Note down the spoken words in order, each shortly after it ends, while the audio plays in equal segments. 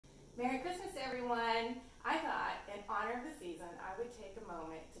Merry Christmas, everyone. I thought, in honor of the season, I would take a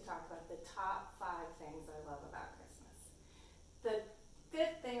moment to talk about the top 5 things I love about Christmas. The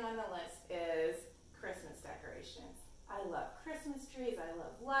 5th thing on the list is Christmas decorations. I love Christmas trees, I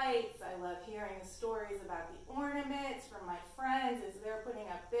love lights, I love hearing the stories about the ornaments from my friends as they're putting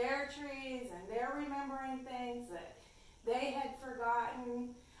up their trees and they're remembering things that they had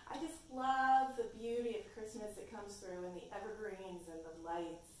forgotten. I just love the beauty of Christmas that comes through in the evergreens and the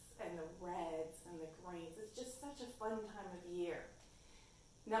lights and the reds and the greens. It's just such a fun time of year.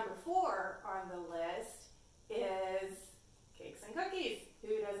 Number 4 on the list is cakes and cookies.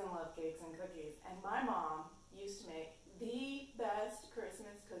 Who doesn't love cakes and cookies? And my mom used to make the best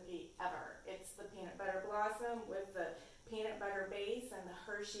Christmas cookie ever. It's the peanut butter blossom with the peanut butter base and the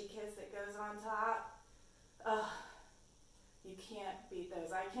Hershey Kiss that goes on top. Ugh, you can't beat those.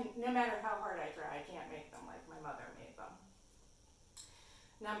 No matter how hard I try, I can't make them like my mother made them.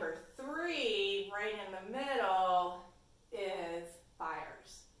 Number 3, right in the middle, is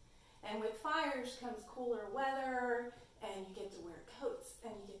fires. And with fires comes cooler weather, and you get to wear coats,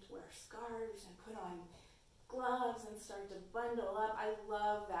 and you get to wear scarves, and put on gloves, and start to bundle up. I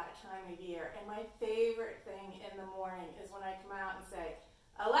love that time of year. And my favorite thing in the morning is when I come out and say,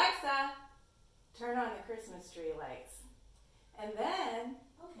 Alexa, turn on the Christmas tree lights. And then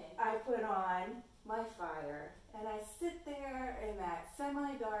I put on my fire, and I sit there in that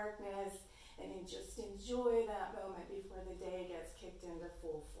semi-darkness and just enjoy that moment before the day gets kicked into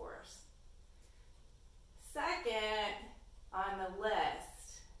full force. Second on the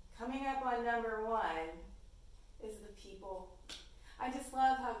list, coming up on number 1, is the people. I just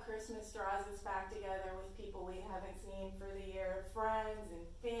love how Christmas draws us back together with people we haven't seen for the year, friends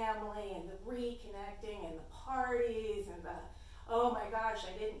and family, and the reconnecting and the parties and the oh my gosh,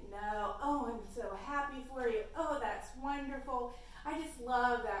 I didn't know. Oh, I'm so happy for you. Oh, that's wonderful. I just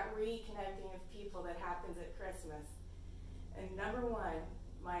love that reconnecting of people that happens at Christmas. And number 1,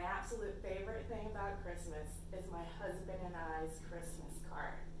 my absolute favorite thing about Christmas is my husband and I's Christmas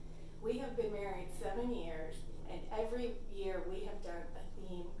card. We have been married 7 years, and every year we have done a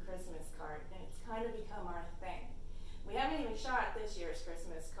theme Christmas card, and it's kind of become our thing. We haven't even shot this year's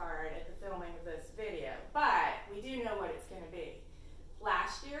Christmas card at the filming of this video, but we do know what it's going to be.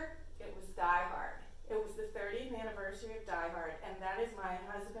 Last year, it was Die Hard. It was the 30th anniversary of Die Hard, and that is my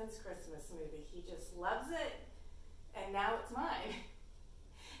husband's Christmas movie. He just loves it, and now it's mine.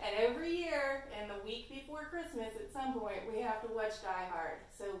 And every year, in the week before Christmas, at some point, we have to watch Die Hard.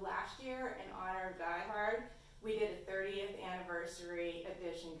 So last year, in honor of Die Hard, we did a 30th anniversary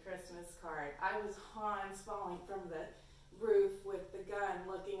edition Christmas card. I was Hans falling from the roof with the gun,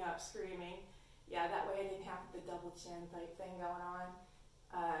 looking up, screaming. Yeah, that way I didn't have the double chin type thing going on.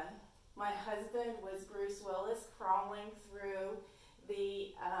 My husband was Bruce Willis crawling through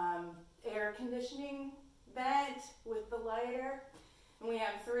the air conditioning vent with the lighter. And we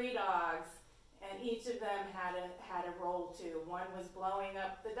have 3 dogs, and each of them had a role too. One was blowing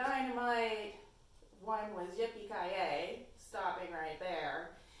up the dynamite. One was yippee-ki-yay, stopping right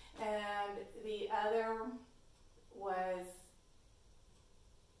there, and the other was,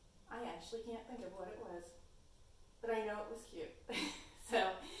 I actually can't think of what it was, but I know it was cute.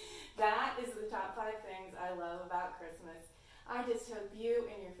 So that is the top 5 things I love about Christmas. I just hope you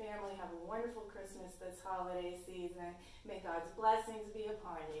and your family have a wonderful Christmas this holiday season. May God's blessings be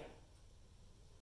upon you.